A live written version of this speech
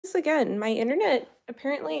this again. My internet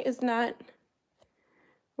apparently is not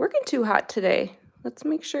working too hot today. Let's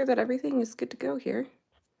make sure that everything is good to go here.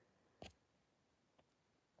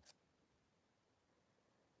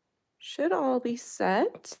 Should all be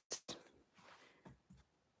set.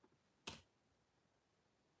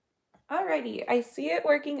 Alrighty, I see it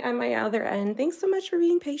working on my other end. Thanks so much for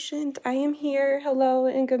being patient. I am here. Hello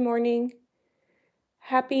and good morning.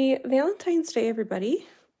 Happy Valentine's Day, everybody.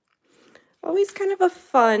 Always kind of a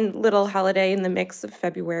fun little holiday in the mix of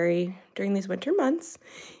February during these winter months.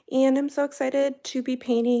 And I'm so excited to be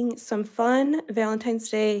painting some fun Valentine's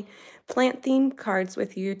Day plant-themed cards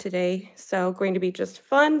with you today. So going to be just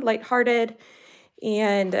fun, lighthearted,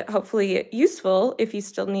 and hopefully useful if you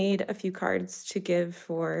still need a few cards to give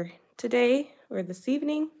for today or this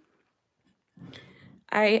evening.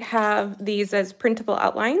 I have these as printable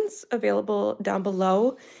outlines available down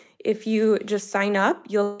below. If you just sign up,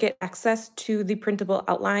 you'll get access to the printable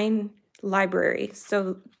outline library.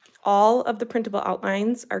 So all of the printable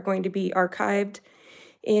outlines are going to be archived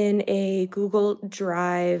in a Google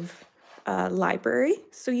Drive library.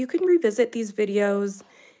 So you can revisit these videos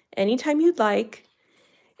anytime you'd like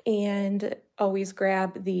and always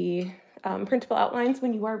grab the printable outlines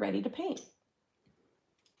when you are ready to paint.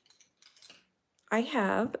 I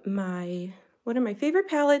have one of my favorite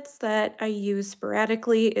palettes that I use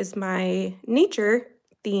sporadically is my nature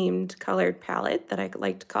themed colored palette that I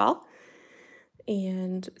like to call.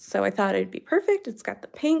 And so I thought it'd be perfect. It's got the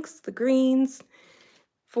pinks, the greens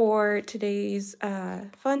for today's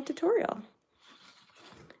fun tutorial.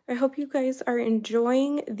 I hope you guys are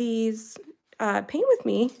enjoying these Paint With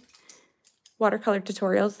Me watercolor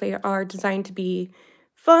tutorials. They are designed to be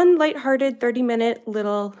fun, lighthearted, 30-minute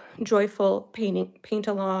little joyful paint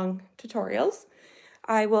along tutorials.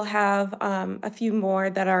 I will have a few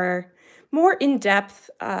more that are more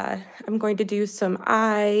in-depth. I'm going to do some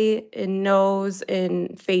eye and nose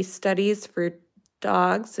and face studies for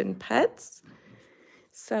dogs and pets.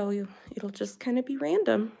 So it'll just kind of be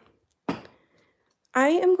random. I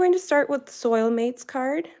am going to start with the Soil Mates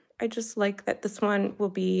card. I just like that this one will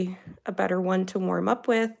be a better one to warm up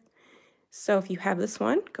with. So if you have this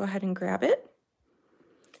one, go ahead and grab it.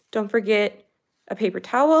 Don't forget a paper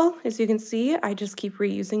towel. As you can see, I just keep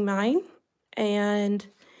reusing mine. And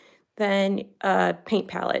then a paint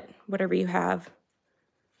palette, whatever you have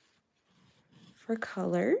for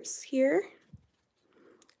colors here.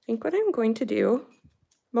 I think what I'm going to do,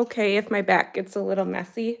 I'm okay if my back gets a little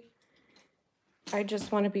messy. I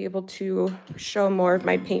just want to be able to show more of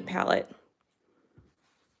my paint palette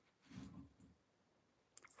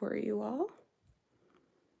for you all.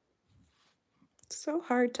 It's so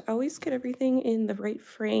hard to always get everything in the right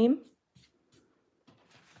frame,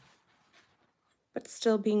 but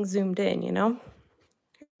still being zoomed in, you know?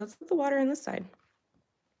 Let's put the water on this side.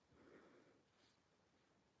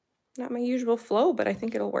 Not my usual flow, but I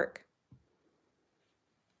think it'll work.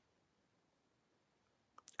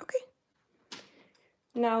 Okay.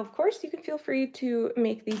 Now, of course, you can feel free to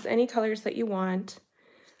make these any colors that you want.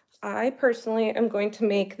 I personally am going to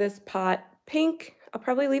make this pot pink. I'll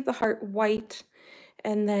probably leave the heart white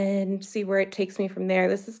and then see where it takes me from there.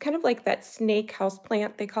 This is kind of like that snake house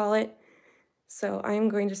plant, they call it. So I'm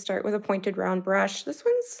going to start with a pointed round brush. This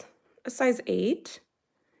one's a size 8.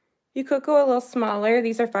 You could go a little smaller.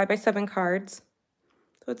 These are 5x7 cards.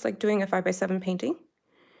 So it's like doing a 5x7 painting.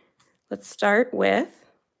 Let's start with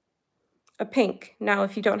a pink. Now,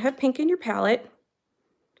 if you don't have pink in your palette,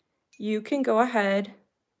 you can go ahead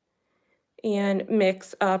and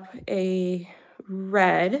mix up a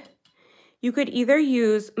red. You could either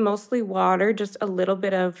use mostly water, just a little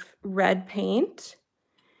bit of red paint.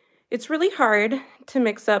 It's really hard to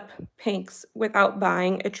mix up pinks without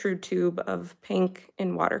buying a true tube of pink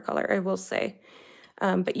in watercolor, I will say.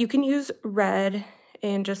 But you can use red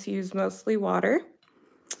and just use mostly water.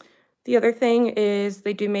 The other thing is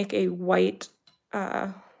they do make a white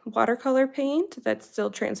watercolor paint that's still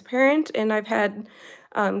transparent, and I've had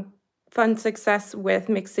fun success with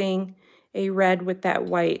mixing a red with that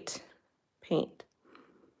white paint.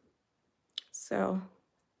 So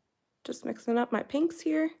just mixing up my pinks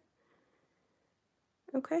here.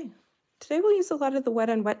 Okay, today we'll use a lot of the wet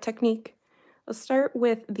on wet technique. I'll start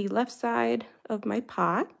with the left side of my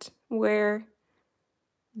pot where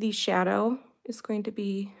the shadow is going to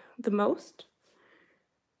be the most.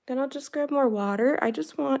 Then I'll just grab more water. I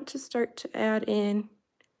just want to start to add in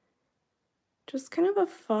just kind of a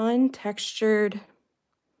fun textured,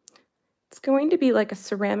 it's going to be like a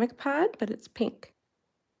ceramic pot, but it's pink.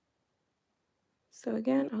 So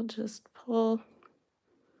again, I'll just pull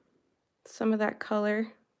some of that color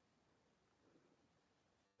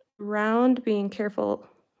around, being careful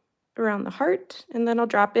around the heart, and then I'll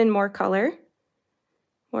drop in more color,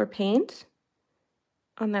 more paint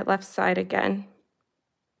on that left side again.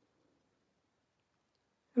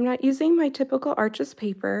 I'm not using my typical Arches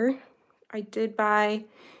paper. I did buy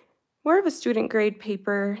more of a student grade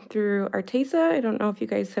paper through Arteza. I don't know if you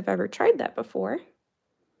guys have ever tried that before.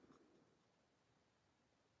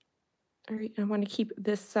 All right, I want to keep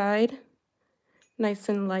this side nice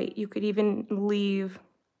and light. You could even leave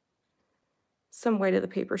some white of the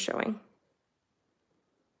paper showing.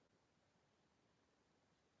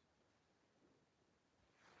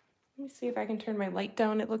 Let me see if I can turn my light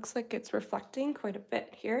down. It looks like it's reflecting quite a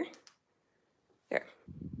bit here. There.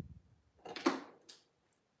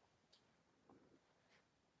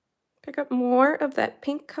 Pick up more of that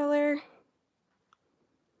pink color.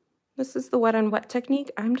 This is the wet on wet technique.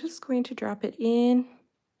 I'm just going to drop it in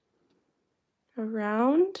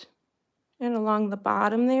around and along the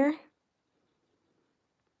bottom there.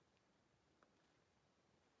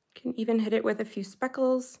 Can even hit it with a few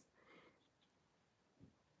speckles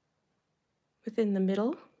within the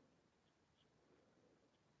middle.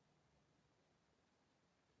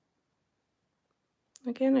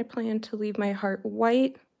 Again, I plan to leave my heart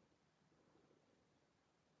white.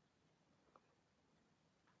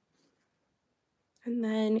 And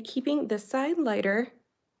then keeping this side lighter,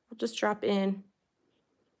 I'll just drop in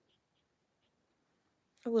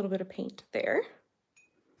a little bit of paint there.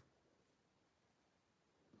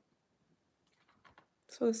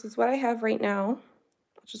 So this is what I have right now.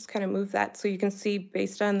 I'll just kind of move that so you can see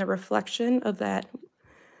based on the reflection of that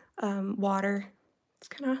water. It's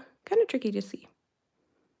kind of tricky to see.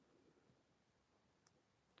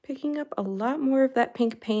 Picking up a lot more of that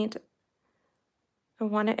pink paint. I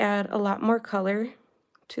want to add a lot more color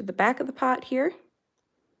to the back of the pot here.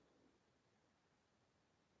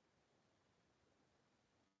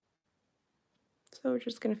 So we're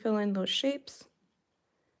just going to fill in those shapes.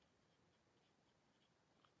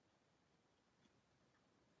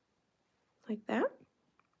 Like that.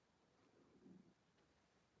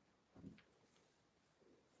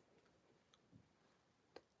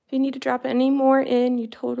 If you need to drop any more in, you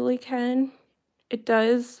totally can. It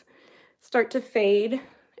does start to fade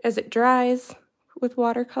as it dries with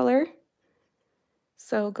watercolor.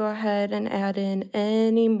 So go ahead and add in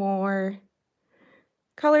any more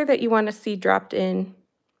color that you want to see dropped in.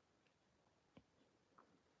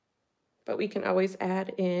 But we can always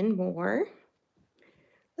add in more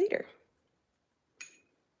later.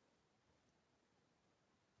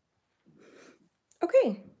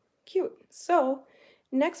 Okay, cute. So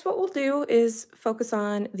next what we'll do is focus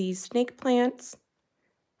on these snake plants.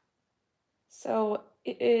 So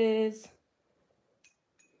it is,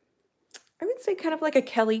 I would say, kind of like a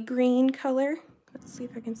Kelly green color. Let's see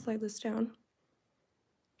if I can slide this down.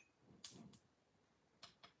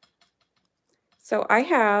 So I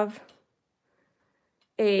have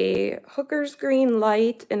a Hooker's Green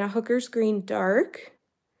Light and a Hooker's Green Dark,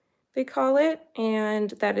 they call it,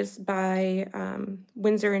 and that is by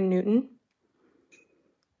Winsor & Newton.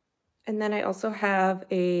 And then I also have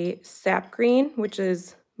a Sap Green, which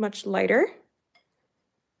is much lighter.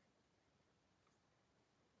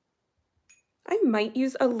 I might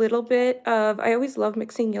use a little bit of, I always love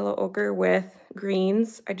mixing yellow ochre with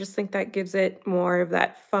greens. I just think that gives it more of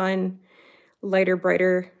that fun, lighter,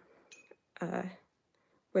 brighter,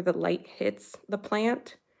 where the light hits the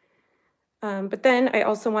plant. But then I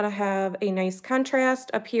also want to have a nice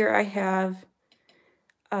contrast. Up here I have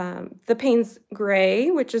the Payne's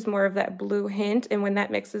Gray, which is more of that blue hint, and when that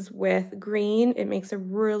mixes with green, it makes a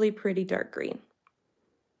really pretty dark green.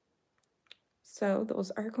 So those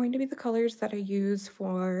are going to be the colors that I use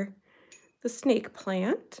for the snake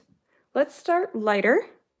plant. Let's start lighter.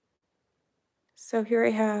 So here I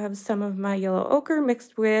have some of my yellow ochre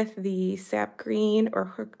mixed with the Sap Green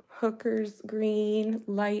or Hooker's Green,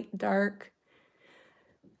 light, dark.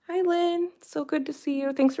 Hi, Lynn. So good to see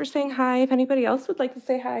you. Thanks for saying hi. If anybody else would like to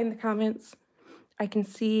say hi in the comments, I can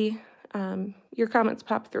see your comments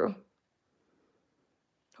pop through.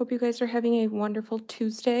 Hope you guys are having a wonderful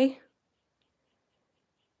Tuesday.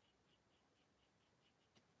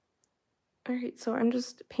 All right, so I'm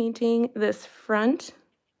just painting this front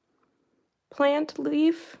plant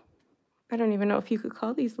leaf. I don't even know if you could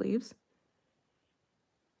call these leaves.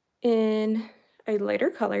 In a lighter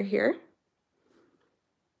color here,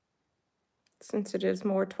 since it is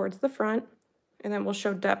more towards the front, and then we'll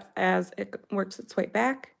show depth as it works its way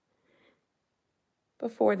back.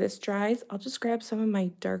 Before this dries, I'll just grab some of my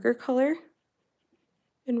darker color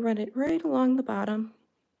and run it right along the bottom.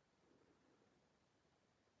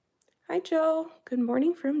 Hi, Joe. Good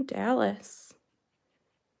morning from Dallas.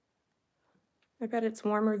 I bet it's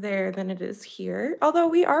warmer there than it is here. Although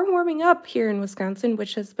we are warming up here in Wisconsin,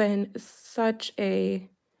 which has been such a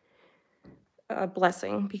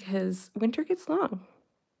blessing because winter gets long.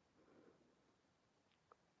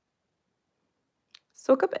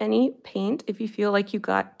 Soak up any paint if you feel like you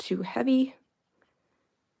got too heavy.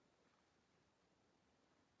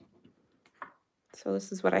 So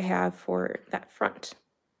this is what I have for that front.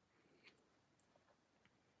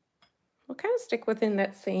 We'll kind of stick within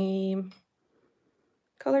that same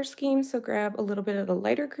color scheme, so grab a little bit of the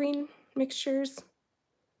lighter green mixtures.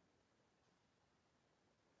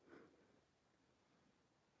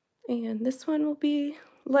 And this one will be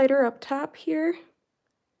lighter up top here.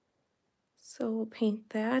 So we'll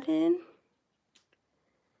paint that in.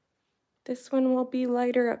 This one will be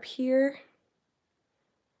lighter up here.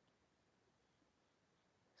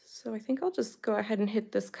 So I think I'll just go ahead and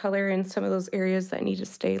hit this color in some of those areas that need to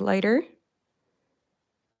stay lighter.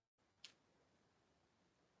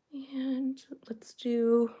 And let's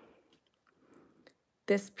do,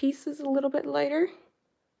 this piece is a little bit lighter.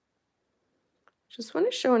 Just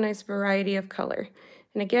want to show a nice variety of color.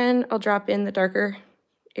 And again, I'll drop in the darker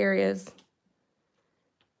areas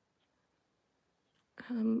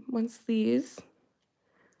once these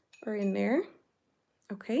are in there.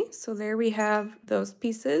 Okay, so there we have those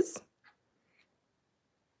pieces.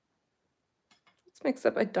 Let's mix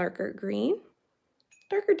up a darker green,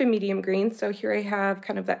 darker to medium green. So here I have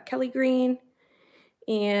kind of that Kelly green,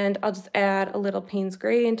 and I'll just add a little Payne's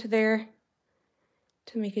gray into there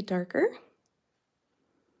to make it darker.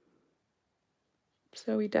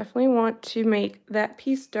 So we definitely want to make that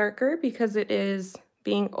piece darker because it is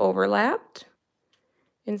being overlapped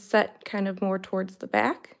and set kind of more towards the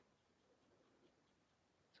back.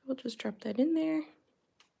 So we'll just drop that in there.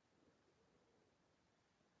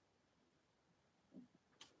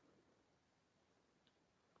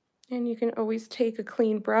 And you can always take a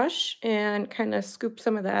clean brush and kind of scoop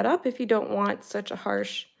some of that up if you don't want such a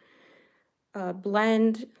harsh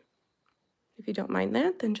blend. If you don't mind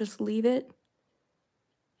that, then just leave it.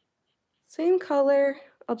 Same color,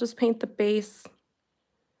 I'll just paint the base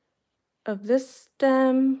of this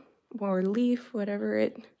stem or leaf, whatever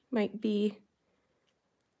it might be.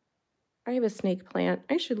 I have a snake plant.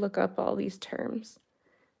 I should look up all these terms.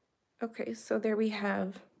 Okay, so there we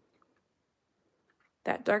have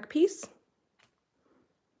that dark piece.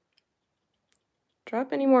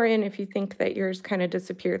 Drop any more in if you think that yours kind of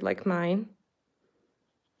disappeared like mine.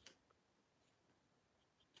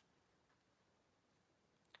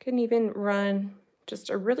 Can even run just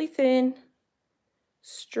a really thin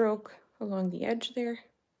stroke along the edge there.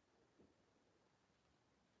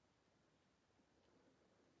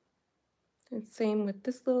 And same with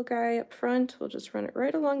this little guy up front. We'll just run it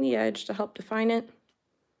right along the edge to help define it.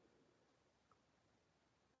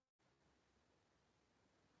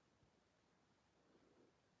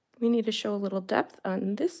 We need to show a little depth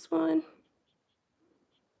on this one.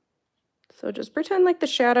 So just pretend like the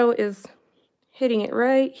shadow is hitting it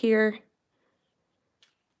right here.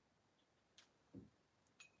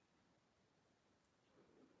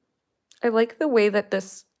 I like the way that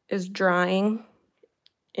this is drying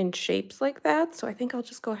in shapes like that, so I think I'll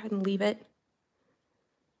just go ahead and leave it.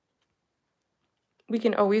 We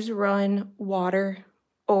can always run water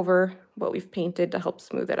over what we've painted to help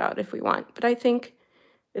smooth it out if we want, but I think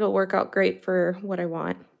it'll work out great for what I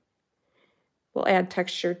want. We'll add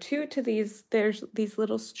texture too to these. There's these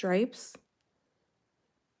little stripes.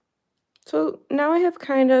 So now I have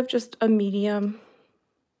kind of just a medium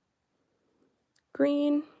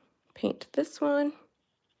green. Paint this one.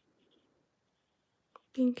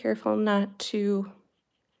 Being careful not to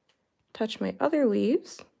touch my other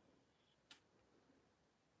leaves.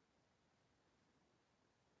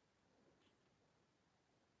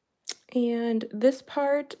 And this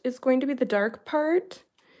part is going to be the dark part,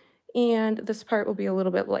 and this part will be a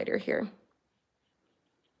little bit lighter here.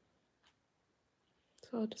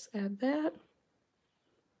 So I'll just add that.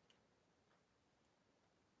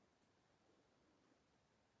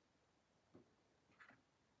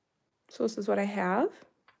 So this is what I have.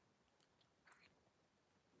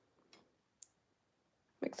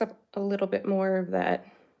 Mix up a little bit more of that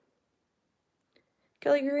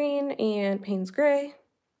Kelly green and Payne's gray.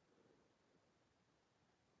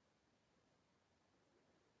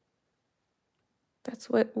 That's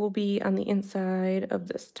what will be on the inside of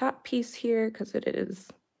this top piece here, because it is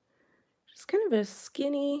just kind of a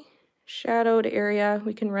skinny shadowed area.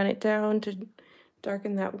 We can run it down to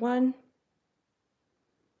darken that one.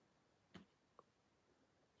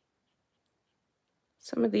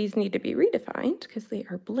 Some of these need to be redefined because they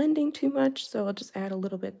are blending too much, so I'll just add a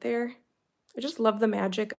little bit there. I just love the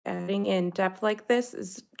magic adding in depth like this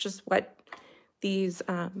is just what these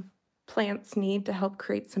plants need to help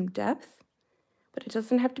create some depth, but it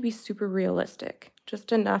doesn't have to be super realistic,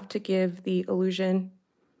 just enough to give the illusion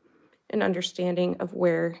and understanding of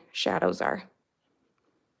where shadows are.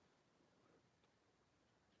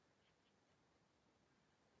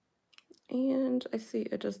 And I see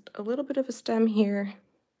just a little bit of a stem here.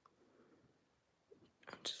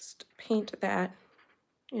 I'll just paint that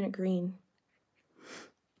in a green.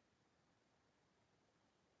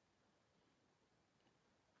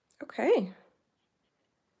 Okay.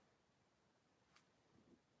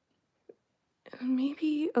 And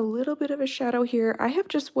maybe a little bit of a shadow here. I have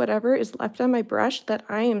just whatever is left on my brush that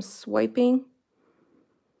I am swiping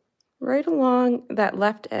right along that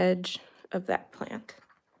left edge of that plant.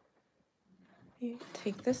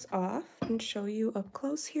 Take this off and show you up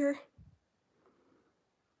close here.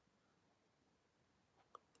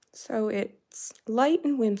 So it's light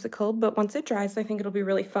and whimsical, but once it dries, I think it'll be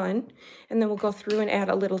really fun. And then we'll go through and add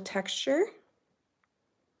a little texture.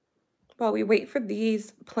 While we wait for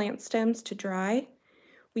these plant stems to dry,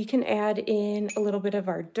 we can add in a little bit of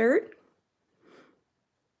our dirt.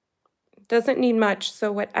 Doesn't need much,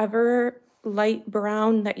 so whatever light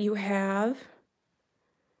brown that you have,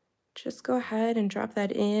 just go ahead and drop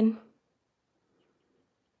that in.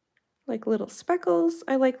 Like little speckles.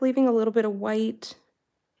 I like leaving a little bit of white.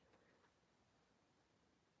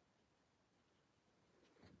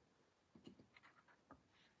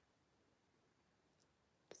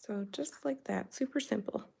 So just like that, super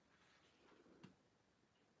simple.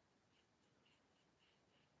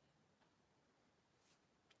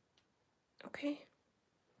 Okay.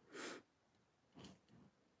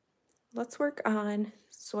 Let's work on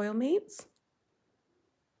soil mates.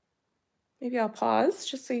 Maybe I'll pause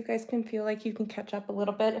just so you guys can feel like you can catch up a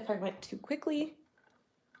little bit if I went too quickly.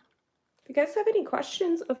 If you guys have any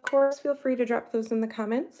questions, of course, feel free to drop those in the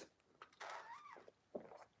comments.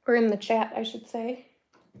 Or in the chat, I should say.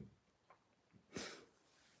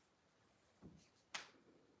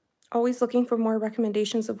 Always looking for more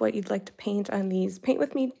recommendations of what you'd like to paint on these Paint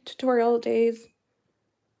With Me tutorial days.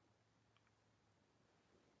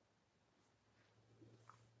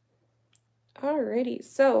 Alrighty,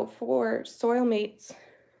 so for soil mates,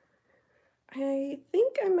 I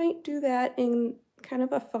think I might do that in kind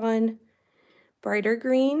of a fun, brighter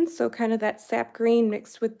green, so kind of that sap green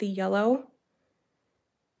mixed with the yellow,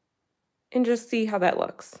 and just see how that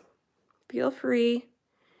looks. Feel free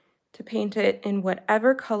to paint it in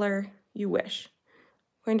whatever color you wish.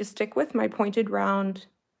 I'm going to stick with my pointed round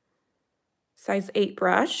size 8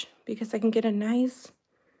 brush because I can get a nice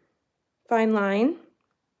fine line.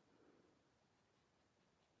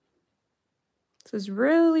 This is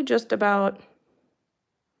really just about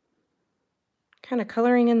kind of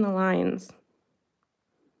coloring in the lines.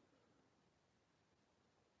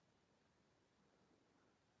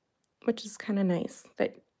 Which is kind of nice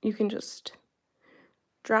that you can just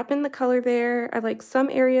drop in the color there. I like some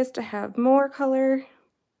areas to have more color,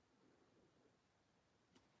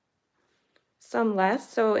 some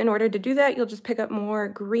less. So in order to do that, you'll just pick up more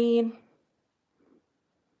green.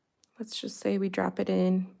 Let's just say we drop it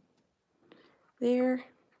in there.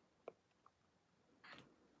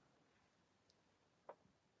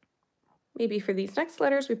 Maybe for these next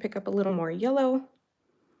letters, we pick up a little more yellow.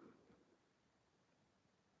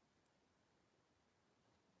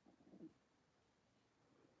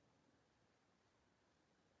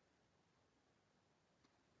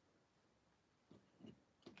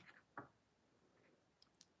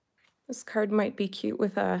 This card might be cute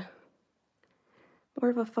with a more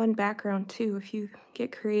of a fun background too if you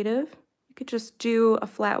get creative. You could just do a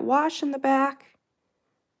flat wash in the back.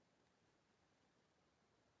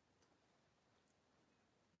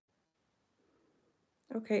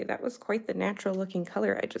 Okay, that was quite the natural looking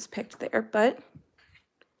color I just picked there, but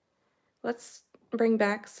let's bring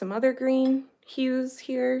back some other green hues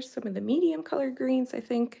here, some of the medium colored greens, I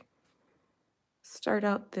think. Start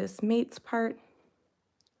out this mates part.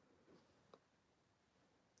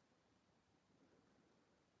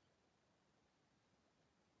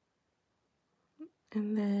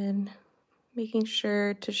 And then making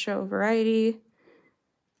sure to show a variety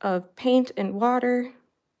of paint and water.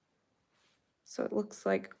 So it looks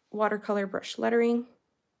like watercolor brush lettering.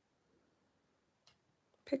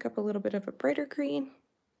 Pick up a little bit of a brighter green.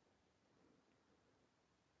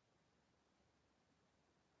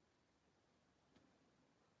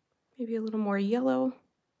 Maybe a little more yellow.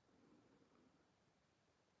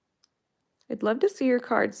 I'd love to see your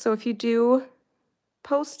cards. So if you do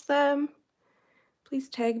post them, please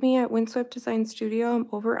tag me at Windswept Design Studio. I'm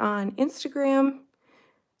over on Instagram.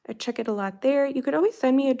 I check it a lot there. You could always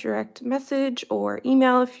send me a direct message or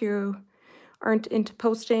email if you aren't into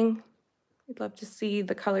posting. I'd love to see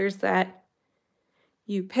the colors that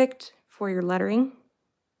you picked for your lettering.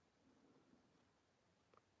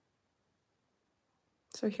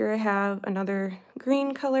 So here I have another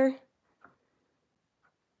green color.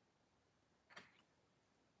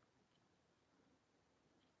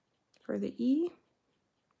 For the E.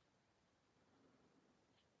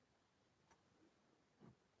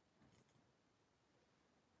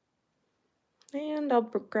 And I'll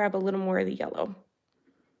grab a little more of the yellow.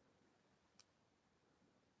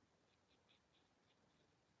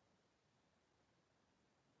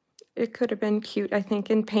 It could have been cute, I think,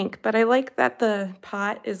 in pink, but I like that the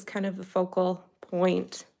pot is kind of the focal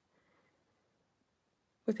point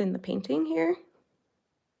within the painting here,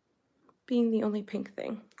 being the only pink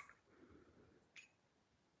thing.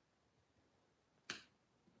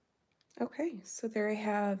 Okay, so there I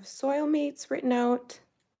have soil mates written out.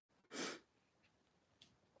 I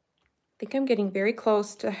think I'm getting very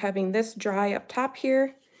close to having this dry up top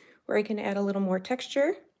here, where I can add a little more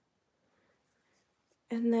texture.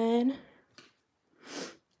 And then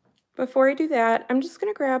before I do that, I'm just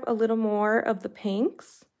gonna grab a little more of the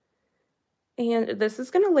pinks. And this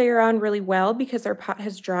is gonna layer on really well because our pot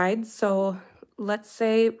has dried. So let's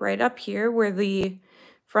say right up here where the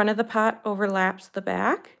front of the pot overlaps the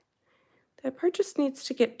back, that part just needs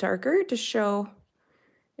to get darker to show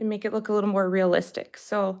and make it look a little more realistic.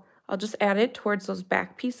 So I'll just add it towards those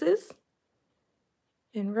back pieces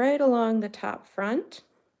and right along the top front.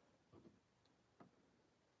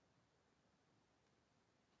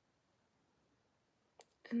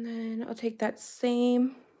 And then I'll take that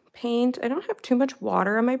same paint. I don't have too much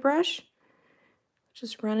water on my brush.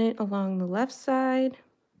 Just run it along the left side,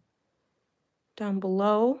 down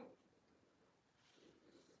below.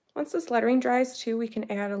 Once this lettering dries too, we can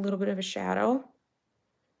add a little bit of a shadow.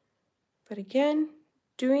 But again,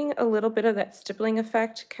 doing a little bit of that stippling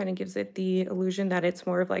effect kind of gives it the illusion that it's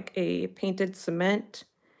more of like a painted cement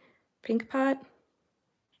pink pot.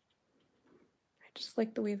 I just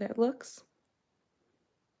like the way that looks.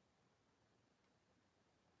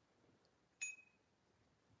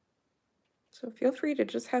 So feel free to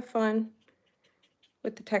just have fun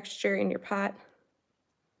with the texture in your pot.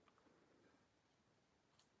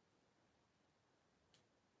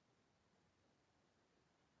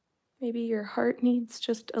 Maybe your heart needs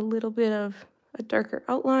just a little bit of a darker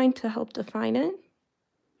outline to help define it,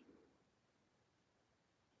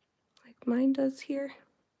 like mine does here.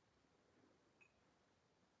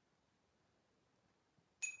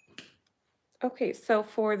 Okay, so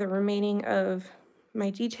for the remaining of my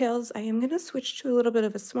details, I am going to switch to a little bit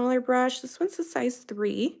of a smaller brush. This one's a size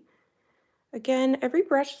 3. Again, every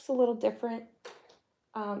brush is a little different.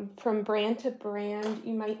 From brand to brand,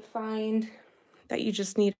 you might find that you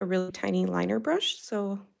just need a really tiny liner brush.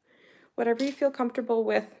 So whatever you feel comfortable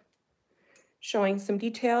with showing some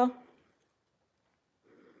detail.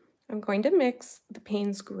 I'm going to mix the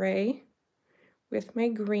Payne's Gray with my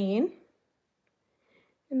green.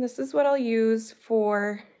 And this is what I'll use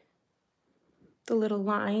for the little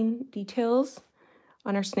line details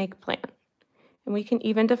on our snake plant. And we can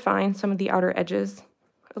even define some of the outer edges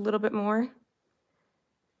a little bit more.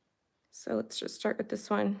 So let's just start with this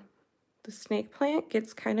one. The snake plant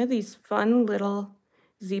gets kind of these fun little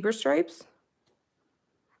zebra stripes.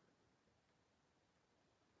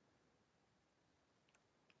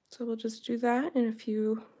 So we'll just do that in a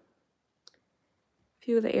few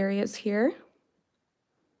of the areas here.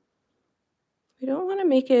 We don't want to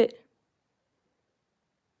make it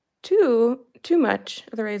too much,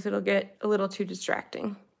 otherwise it'll get a little too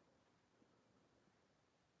distracting.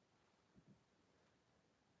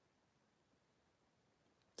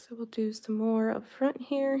 So we'll do some more up front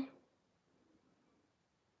here.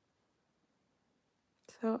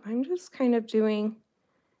 So I'm just kind of doing,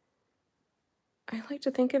 I like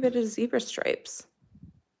to think of it as zebra stripes.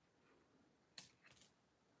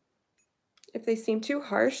 If they seem too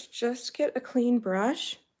harsh, just get a clean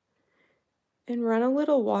brush and run a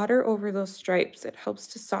little water over those stripes. It helps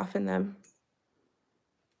to soften them.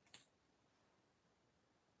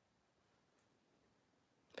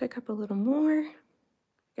 Pick up a little more.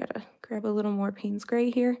 Gotta grab a little more Payne's Gray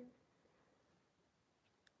here.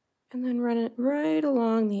 And then run it right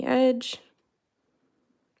along the edge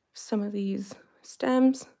of some of these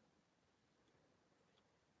stems.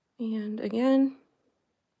 And again,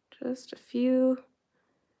 just a few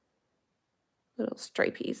little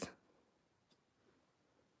stripies.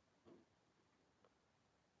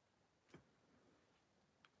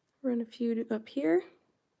 Run a few up here.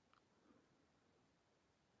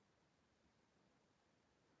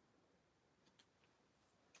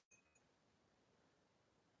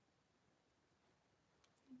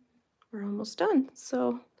 we're almost done.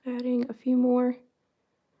 So adding a few more up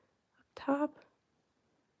top.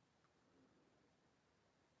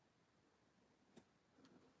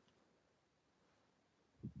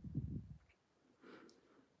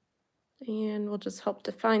 And we'll just help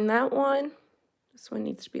define that one. This one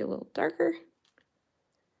needs to be a little darker.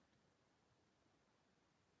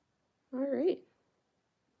 All right.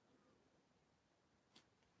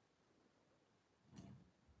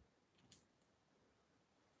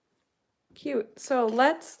 Cute. So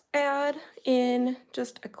let's add in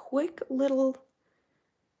just a quick little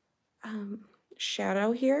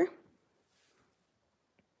shadow here.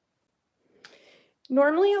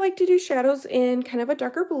 Normally I like to do shadows in kind of a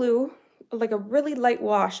darker blue, like a really light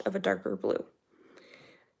wash of a darker blue.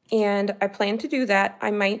 And I plan to do that.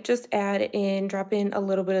 I might just drop in a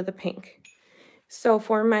little bit of the pink. So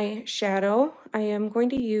for my shadow, I am going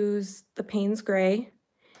to use the Payne's Gray.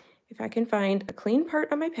 If I can find a clean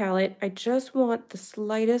part on my palette, I just want the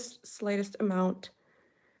slightest amount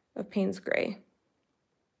of Payne's Gray.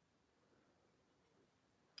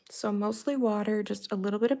 So mostly water, just a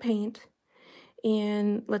little bit of paint.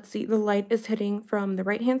 And let's see, the light is hitting from the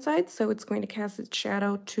right-hand side, so it's going to cast its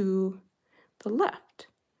shadow to the left.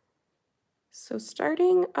 So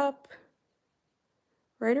starting up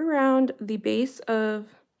right around the base of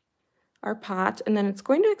our pot, and then it's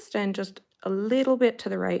going to extend just a little bit to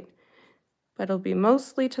the right, but it'll be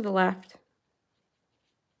mostly to the left.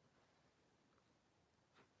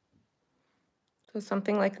 So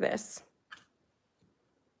something like this.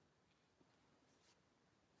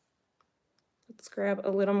 Let's grab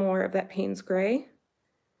a little more of that Payne's Gray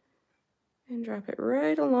and drop it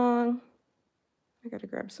right along. I gotta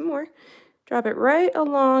grab some more. Drop it right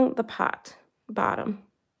along the pot bottom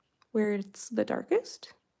where it's the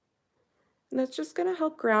darkest. And that's just gonna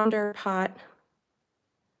help ground our pot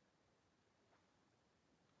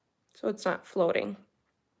so it's not floating.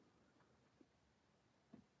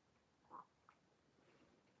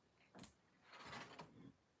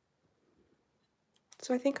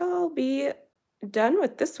 So I think I'll be done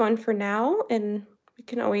with this one for now, and we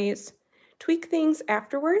can always tweak things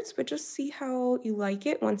afterwards, but just see how you like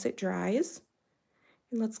it once it dries.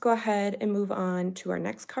 And let's go ahead and move on to our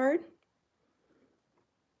next card.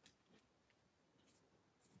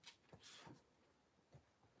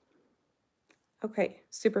 Okay,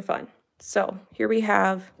 super fun. So here we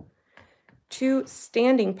have two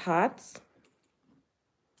standing pots.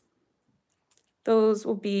 Those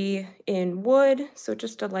will be in wood, so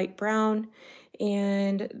just a light brown.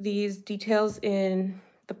 And these details in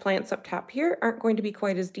the plants up top here aren't going to be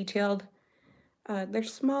quite as detailed. They're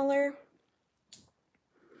smaller.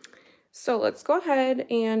 So let's go ahead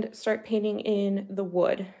and start painting in the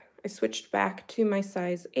wood. I switched back to my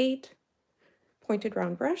size 8 pointed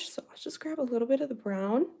round brush, so let's just grab a little bit of the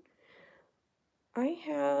brown.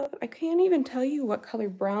 I can't even tell you what color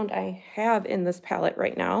brown I have in this palette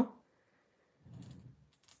right now.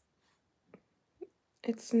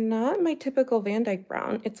 It's not my typical Van Dyke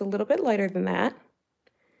brown. It's a little bit lighter than that.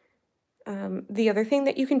 The other thing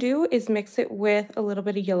that you can do is mix it with a little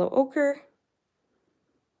bit of yellow ochre.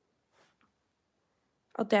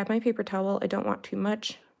 I'll dab my paper towel. I don't want too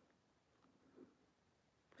much,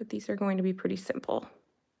 but these are going to be pretty simple.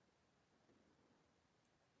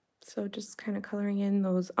 So just kind of coloring in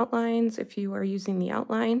those outlines if you are using the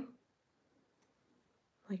outline,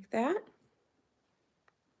 like that.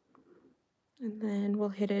 And then we'll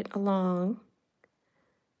hit it along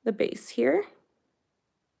the base here.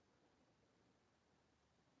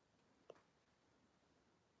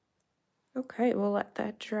 Okay, we'll let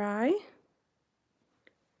that dry.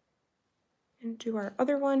 And do our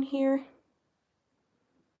other one here.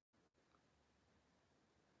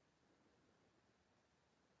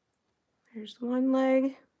 There's one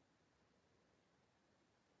leg.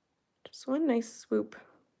 Just one nice swoop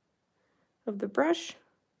of the brush.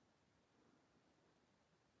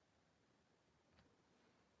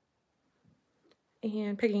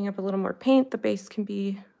 And picking up a little more paint, the base can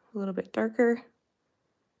be a little bit darker.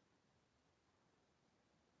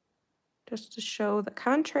 Just to show the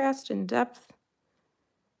contrast and depth.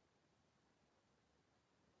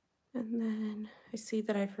 And then I see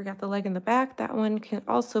that I forgot the leg in the back. That one can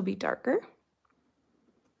also be darker.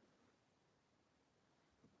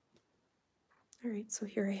 All right, so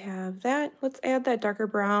here I have that. Let's add that darker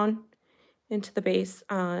brown into the base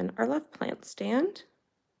on our left plant stand.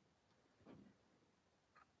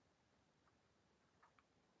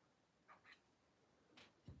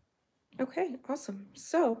 Okay, awesome.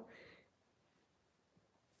 So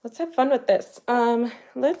let's have fun with this.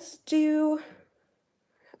 Let's do,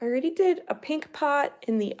 I already did a pink pot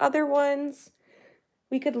in the other ones.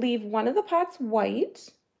 We could leave one of the pots white.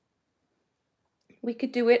 We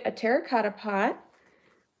could do it a terracotta pot.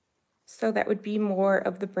 So that would be more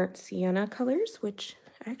of the burnt sienna colors, which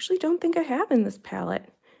I actually don't think I have in this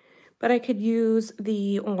palette. But I could use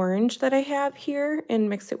the orange that I have here and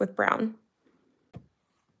mix it with brown.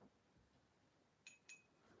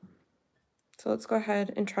 So let's go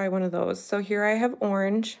ahead and try one of those. So here I have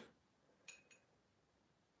orange.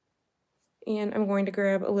 And I'm going to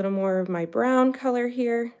grab a little more of my brown color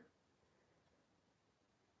here.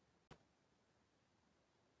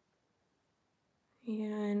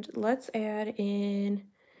 And let's add in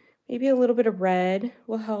maybe a little bit of red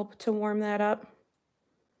will help to warm that up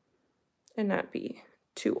and not be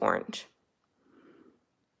too orange.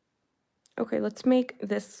 Okay, let's make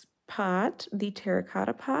this pot the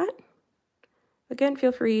terracotta pot. Again,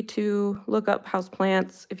 feel free to look up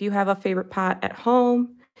houseplants. If you have a favorite pot at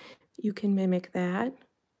home, you can mimic that.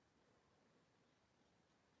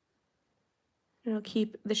 And I'll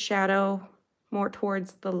keep the shadow more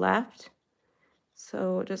towards the left.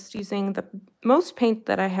 So just using the most paint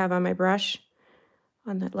that I have on my brush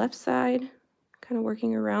on that left side, kind of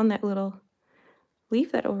working around that little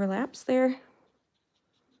leaf that overlaps there.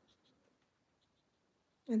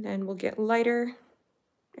 And then we'll get lighter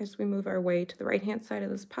as we move our way to the right-hand side of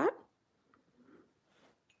this pot.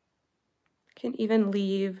 Can even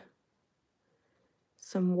leave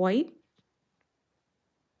some white.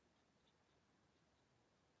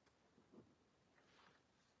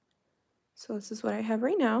 So this is what I have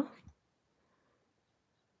right now.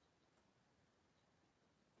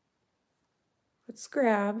 Let's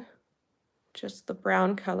grab just the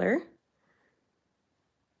brown color.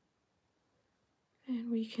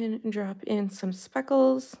 And we can drop in some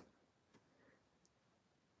speckles.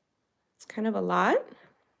 It's kind of a lot.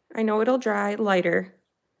 I know it'll dry lighter.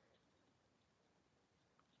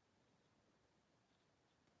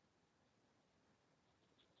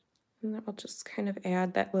 And then I'll just kind of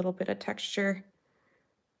add that little bit of texture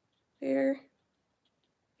there.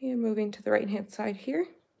 And moving to the right-hand side here.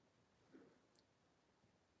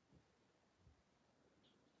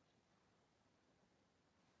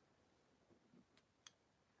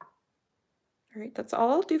 All right, that's all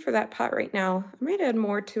I'll do for that pot right now. I might add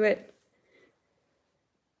more to it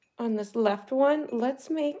on this left one. Let's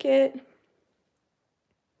make it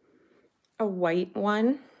a white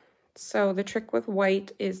one. So the trick with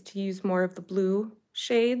white is to use more of the blue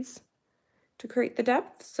shades to create the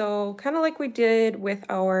depth. So kind of like we did with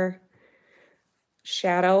our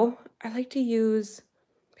shadow, I like to use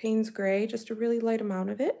Payne's Gray, just a really light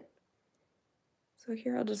amount of it. So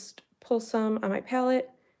here I'll just pull some on my palette,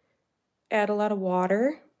 add a lot of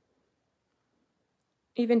water,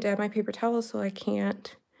 even dab my paper towel so I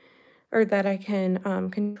can't, or that I can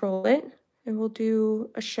control it. And we'll do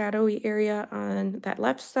a shadowy area on that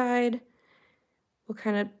left side. We'll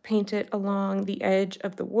kind of paint it along the edge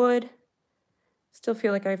of the wood. Still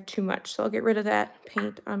feel like I have too much, so I'll get rid of that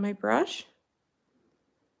paint on my brush.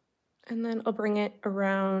 And then I'll bring it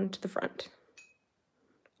around to the front,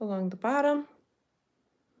 along the bottom.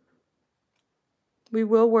 We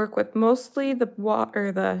will work with mostly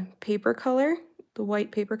the paper color, the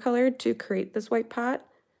white paper color, to create this white pot.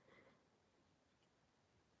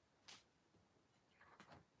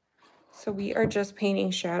 So we are just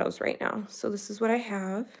painting shadows right now. So this is what I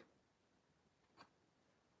have.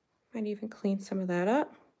 Might even clean some of that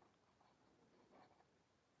up.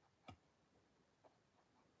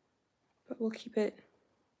 But we'll keep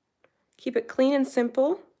it clean and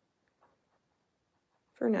simple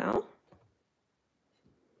for now.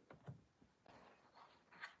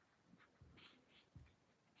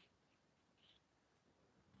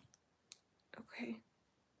 Okay.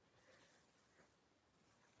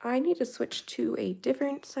 I need to switch to a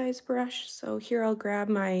different size brush. So here I'll grab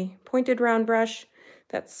my pointed round brush,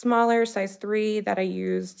 that's smaller, size 3, that I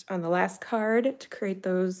used on the last card to create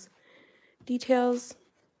those details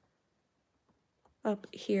up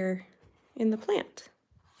here in the plant.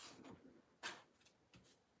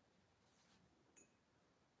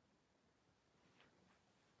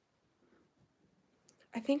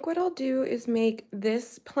 I think what I'll do is make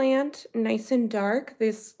this plant nice and dark,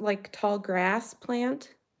 this like tall grass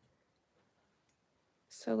plant.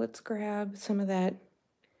 So let's grab some of that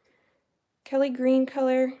Kelly green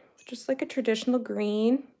color, just like a traditional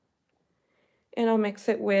green, and I'll mix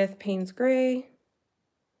it with Payne's Gray.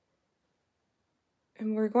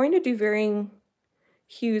 And we're going to do varying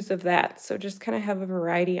hues of that, so just kind of have a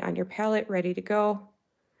variety on your palette ready to go.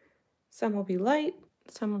 Some will be light,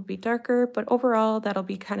 some will be darker, but overall that'll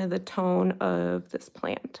be kind of the tone of this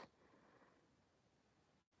plant.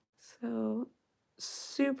 So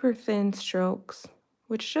super thin strokes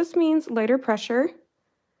which just means lighter pressure,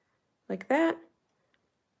 like that.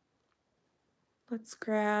 Let's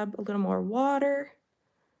grab a little more water.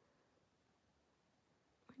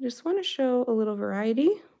 I just want to show a little variety.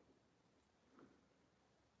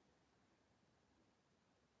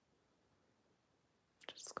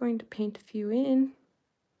 Just going to paint a few in.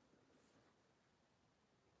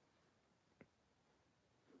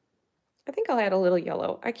 I think I'll add a little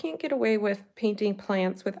yellow. I can't get away with painting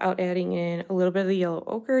plants without adding in a little bit of the yellow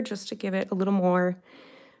ochre just to give it a little more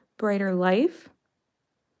brighter life.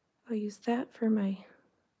 I'll use that for my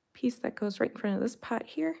piece that goes right in front of this pot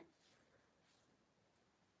here.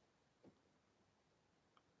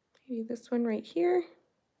 Maybe this one right here.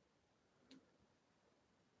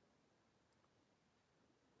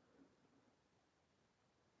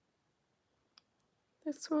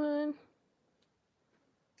 This one.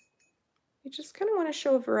 You just kind of want to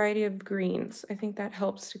show a variety of greens. I think that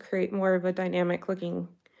helps to create more of a dynamic looking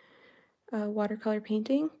watercolor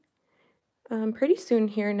painting. Pretty soon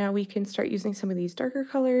here now we can start using some of these darker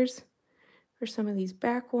colors for some of these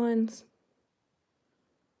back ones.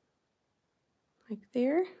 Like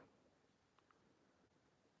there.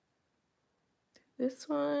 This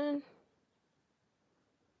one.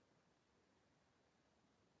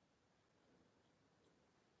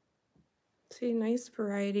 See, nice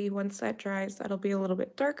variety. Once that dries, that'll be a little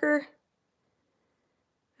bit darker.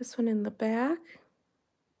 This one in the back.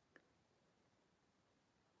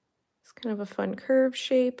 It's kind of a fun curve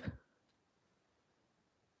shape.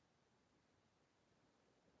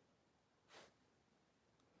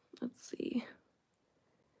 Let's see.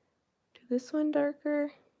 Do this one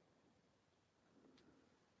darker.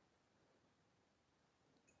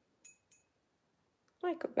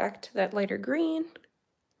 Might go back to that lighter green.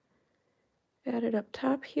 Add it up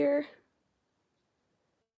top here.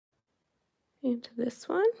 Into this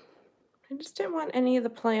one. I just didn't want any of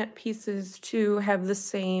the plant pieces to have the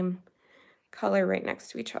same color right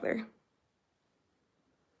next to each other.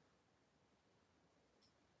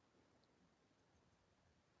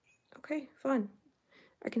 Okay, fun.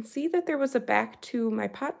 I can see that there was a back to my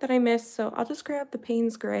pot that I missed, so I'll just grab the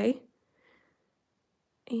Payne's Gray.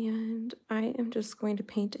 And I am just going to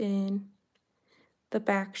paint in the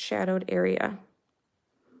back shadowed area.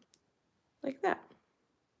 Like that.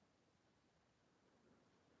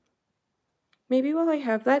 Maybe while I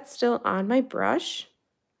have that still on my brush,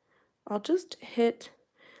 I'll just hit,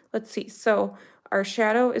 let's see, so our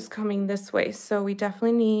shadow is coming this way, so we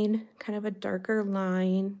definitely need kind of a darker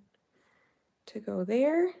line to go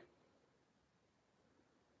there.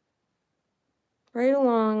 Right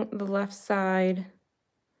along the left side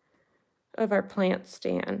of our plant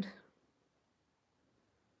stand.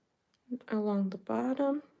 Along the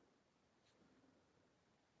bottom.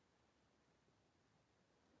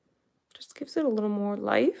 Just gives it a little more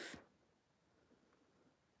life.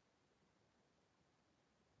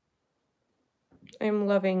 I'm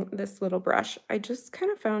loving this little brush. I just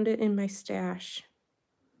kind of found it in my stash.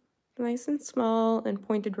 Nice and small and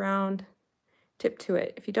pointed round tip to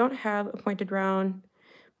it. If you don't have a pointed round,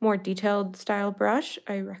 more detailed style brush,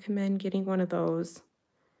 I recommend getting one of those.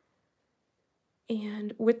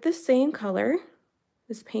 And with the same color,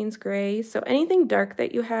 this Payne's Gray, so anything dark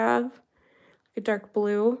that you have, like a dark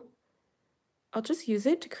blue, I'll just use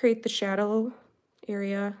it to create the shadow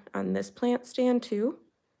area on this plant stand too.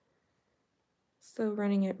 So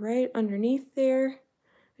running it right underneath there.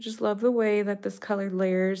 I just love the way that this color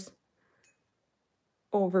layers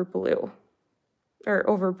over blue, or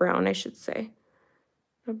over brown, I should say.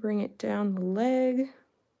 I'll bring it down the leg,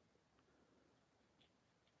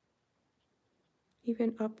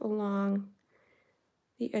 even up along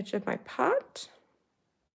the edge of my pot,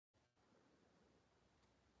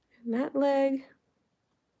 and that leg.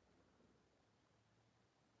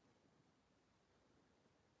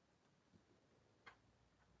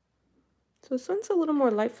 So this one's a little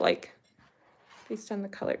more lifelike based on the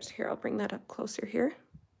colors here. I'll bring that up closer here.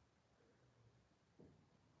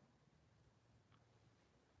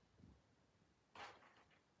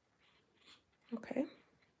 Okay.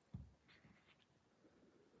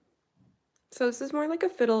 So this is more like a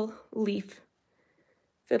fiddle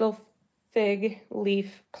fig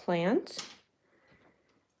leaf plant.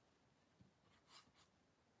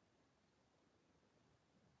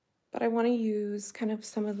 But I want to use kind of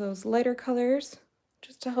some of those lighter colors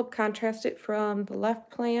just to help contrast it from the left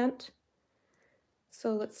plant.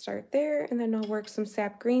 So let's start there, and then I'll work some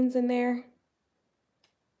sap greens in there.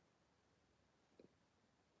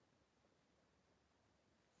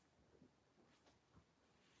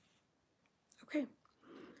 Okay,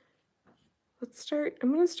 let's start.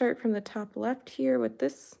 I'm going to start from the top left here with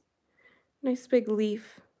this Nice big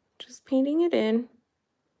leaf. Just painting it in.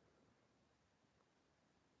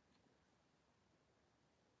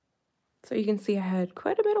 So you can see I had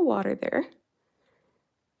quite a bit of water there.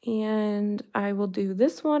 And I will do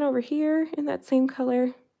this one over here in that same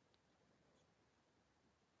color.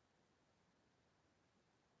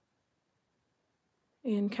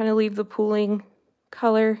 And kind of leave the pooling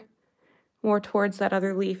color more towards that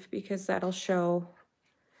other leaf because that'll show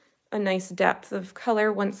a nice depth of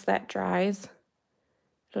color once that dries.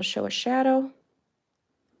 It'll show a shadow.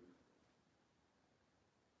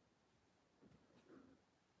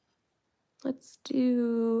 Let's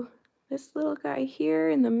do this little guy here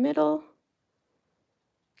in the middle,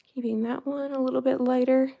 keeping that one a little bit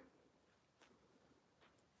lighter.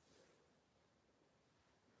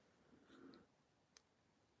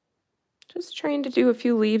 Just trying to do a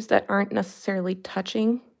few leaves that aren't necessarily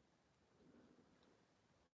touching.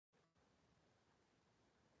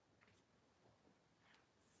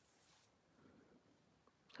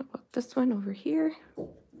 How about this one over here?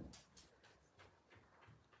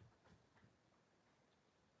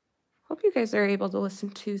 Hope you guys are able to listen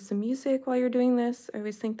to some music while you're doing this. I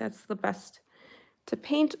always think that's the best, to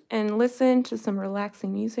paint and listen to some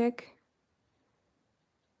relaxing music.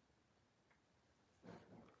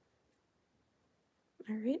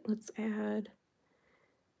 All right, let's add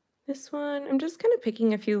this one. I'm just kind of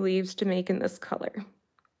picking a few leaves to make in this color.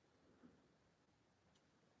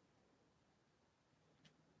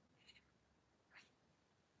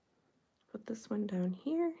 Put this one down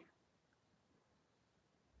here.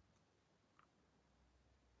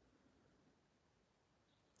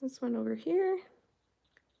 This one over here.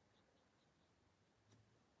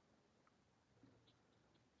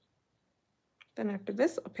 Then after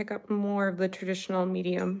this, I'll pick up more of the traditional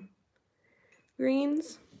medium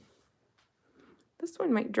greens. This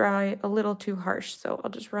one might dry a little too harsh, so I'll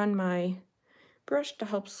just run my brush to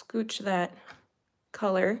help scooch that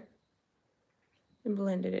color and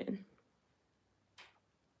blend it in.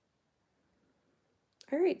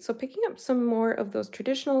 All right, so picking up some more of those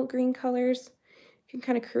traditional green colors, you can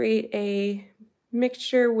kind of create a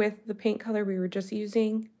mixture with the paint color we were just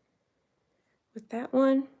using with that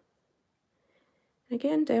one. And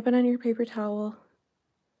again, dab it on your paper towel.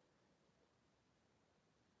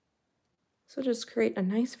 So just create a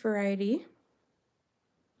nice variety.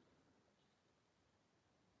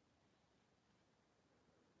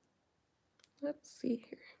 Let's see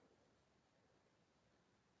here.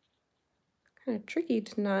 Kind of tricky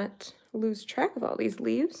to not lose track of all these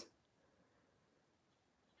leaves.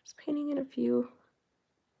 Just painting in a few.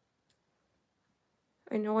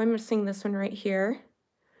 I know I'm missing this one right here.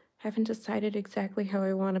 Haven't decided exactly how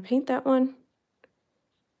I want to paint that one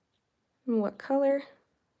and what color.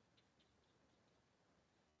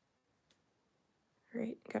 All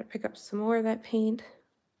right, got to pick up some more of that paint.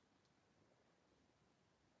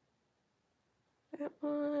 That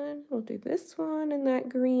one, we'll do this one and that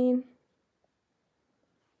green.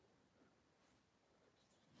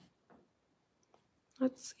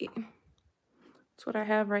 Let's see. That's what I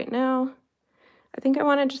have right now. I think I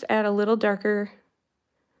want to just add a little darker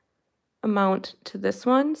amount to this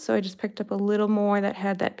one, so I just picked up a little more that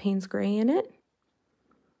had that Payne's gray in it.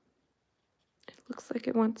 It looks like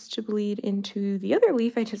it wants to bleed into the other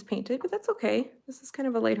leaf I just painted, but that's okay. This is kind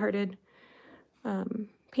of a lighthearted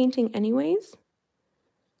painting anyways.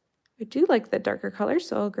 I do like the darker color,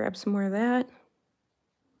 so I'll grab some more of that.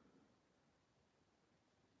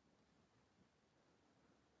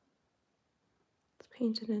 Let's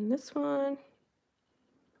paint it in this one.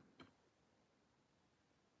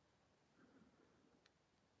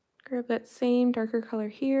 Grab that same darker color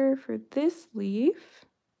here for this leaf.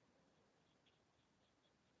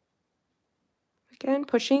 Again,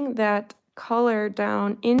 pushing that color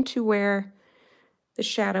down into where the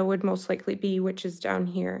shadow would most likely be, which is down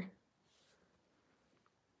here.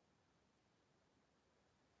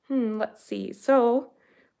 Let's see. So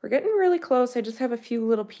we're getting really close. I just have a few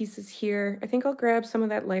little pieces here. I think I'll grab some of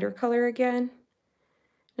that lighter color again,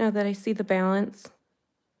 now that I see the balance.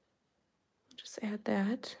 Just add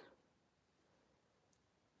that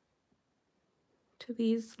to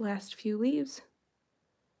these last few leaves.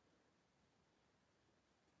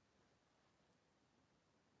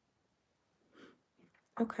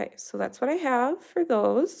 Okay, so that's what I have for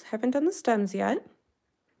those. Haven't done the stems yet.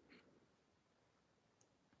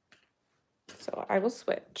 So I will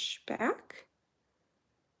switch back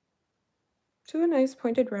to a nice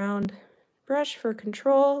pointed round brush for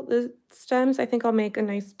control. The stems, I think I'll make a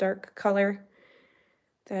nice dark color.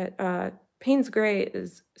 That Payne's gray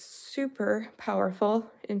is super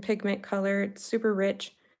powerful in pigment color. It's super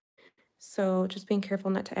rich. So just being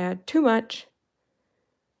careful not to add too much.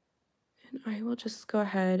 And I will just go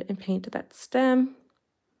ahead and paint that stem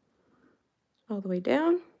all the way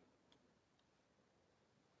down.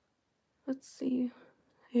 Let's see,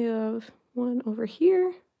 I have one over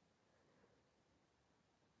here.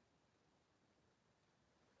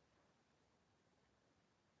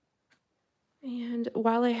 And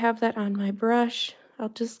while I have that on my brush, I'll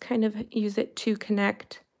just kind of use it to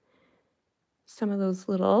connect some of those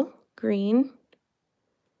little green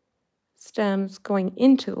stems going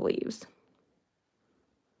into the leaves.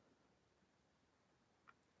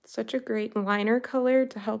 Such a great liner color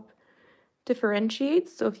to help differentiate.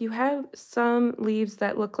 So if you have some leaves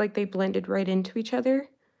that look like they blended right into each other,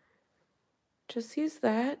 just use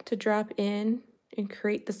that to drop in and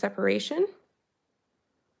create the separation.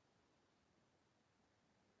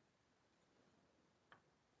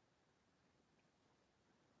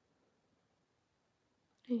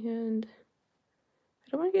 And I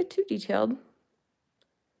don't want to get too detailed.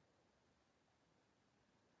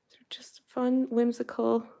 They're just fun,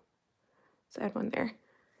 whimsical. Let's add one there.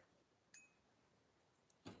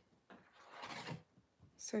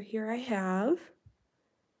 So here I have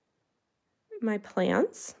my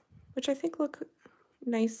plants, which I think look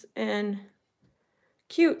nice and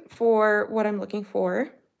cute for what I'm looking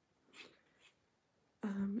for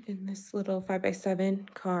in this little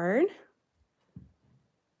 5x7 card.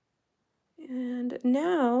 And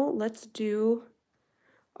now let's do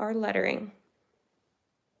our lettering.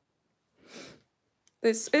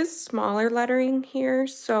 This is smaller lettering here,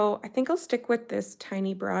 so I think I'll stick with this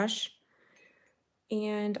tiny brush.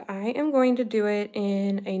 And I am going to do it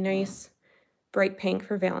in a nice bright pink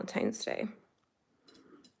for Valentine's Day.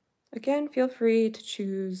 Again, feel free to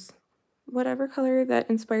choose whatever color that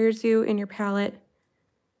inspires you in your palette.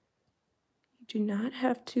 You do not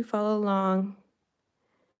have to follow along.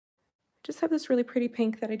 I just have this really pretty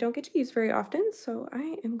pink that I don't get to use very often, so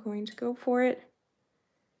I am going to go for it.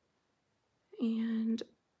 And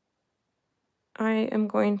I am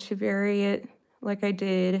going to vary it like I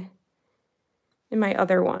did in my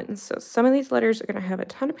other ones. So some of these letters are going to have a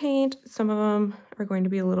ton of paint. Some of them are going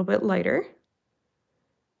to be a little bit lighter.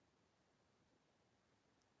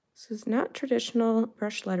 This is not traditional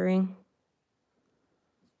brush lettering.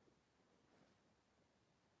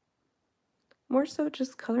 More so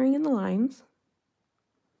just coloring in the lines.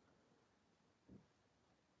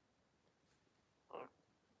 I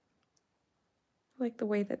like the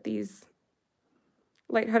way that these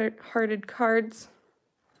light-hearted cards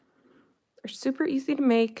are super easy to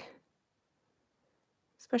make,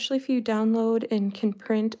 especially if you download and can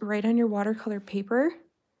print right on your watercolor paper.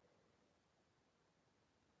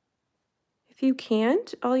 If you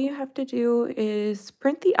can't, all you have to do is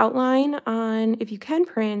print the outline on, if you can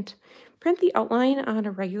print the outline on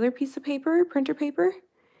a regular piece of paper, printer paper,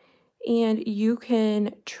 and you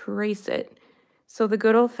can trace it. So the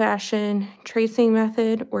good old-fashioned tracing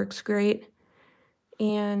method works great.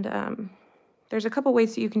 And there's a couple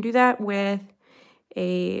ways that you can do that with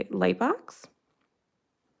a light box.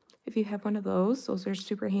 If you have one of those are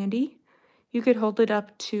super handy. You could hold it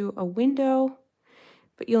up to a window,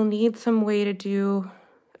 but you'll need some way to do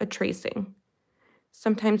a tracing.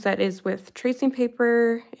 Sometimes that is with tracing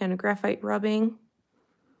paper and a graphite rubbing.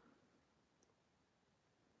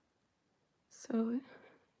 So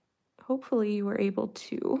hopefully you were able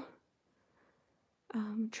to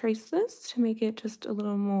trace this to make it just a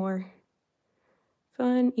little more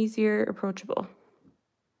fun, easier, approachable.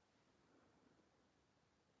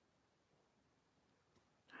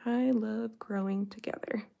 I love growing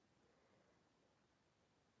together.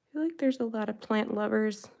 I feel like there's a lot of plant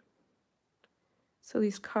lovers, so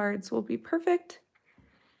these cards will be perfect.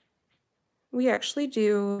 We actually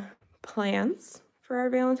do plants for our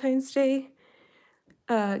Valentine's Day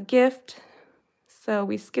gift. So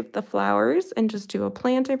we skip the flowers and just do a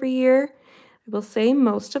plant every year. I will say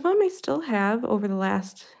most of them I still have over the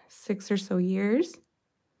last 6 or so years.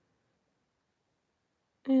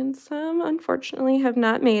 And some, unfortunately, have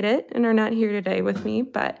not made it and are not here today with me,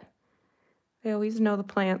 but I always know the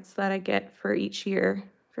plants that I get for each year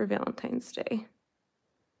for Valentine's Day.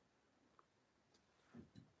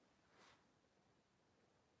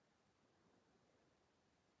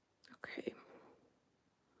 Okay.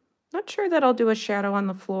 Not sure that I'll do a shadow on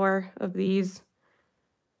the floor of these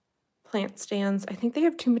plant stands. I think they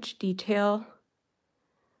have too much detail.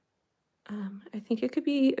 I think it could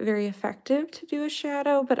be very effective to do a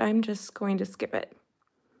shadow, but I'm just going to skip it.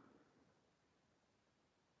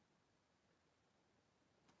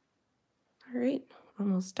 All right,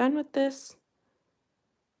 almost done with this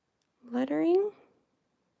lettering.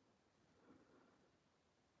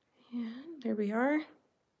 And there we are.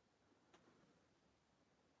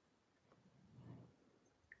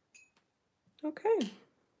 Okay.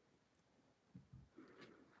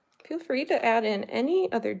 Feel free to add in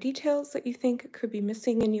any other details that you think could be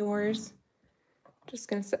missing in yours. Just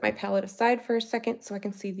going to set my palette aside for a second so I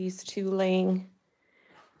can see these two laying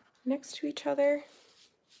next to each other.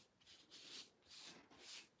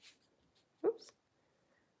 Oops.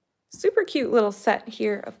 Super cute little set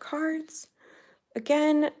here of cards.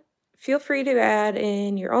 Again, feel free to add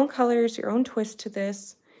in your own colors, your own twist to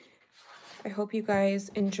this. I hope you guys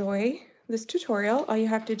enjoy this tutorial. All you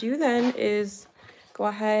have to do then is go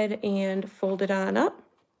ahead and fold it on up.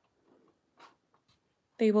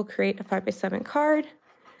 They will create a 5x7 card.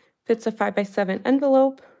 Fits a 5x7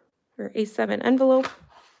 envelope or A7 envelope.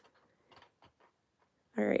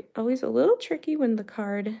 All right, always a little tricky when the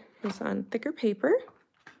card is on thicker paper.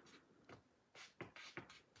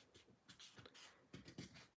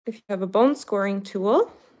 If you have a bone scoring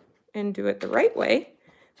tool and do it the right way,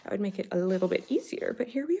 that would make it a little bit easier, but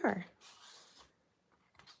here we are.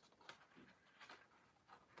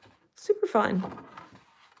 Super fun.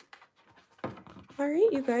 All right,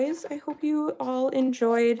 you guys, I hope you all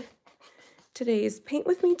enjoyed today's Paint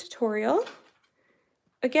With Me tutorial.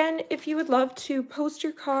 Again, if you would love to post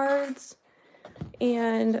your cards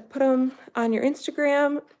and put them on your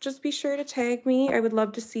Instagram, just be sure to tag me. I would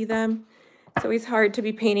love to see them. It's always hard to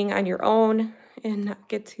be painting on your own and not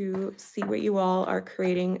get to see what you all are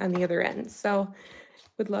creating on the other end. So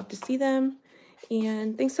would love to see them.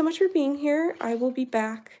 And thanks so much for being here. I will be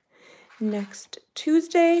back next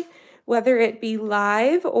Tuesday, whether it be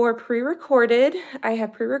live or pre-recorded. I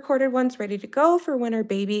have pre-recorded ones ready to go for when our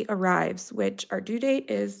baby arrives, which our due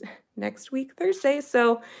date is next week, Thursday.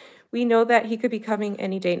 So we know that he could be coming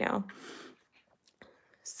any day now.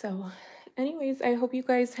 So anyways, I hope you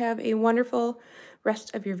guys have a wonderful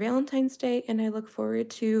rest of your Valentine's Day, and I look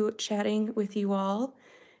forward to chatting with you all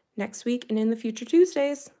next week and in the future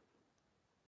Tuesdays.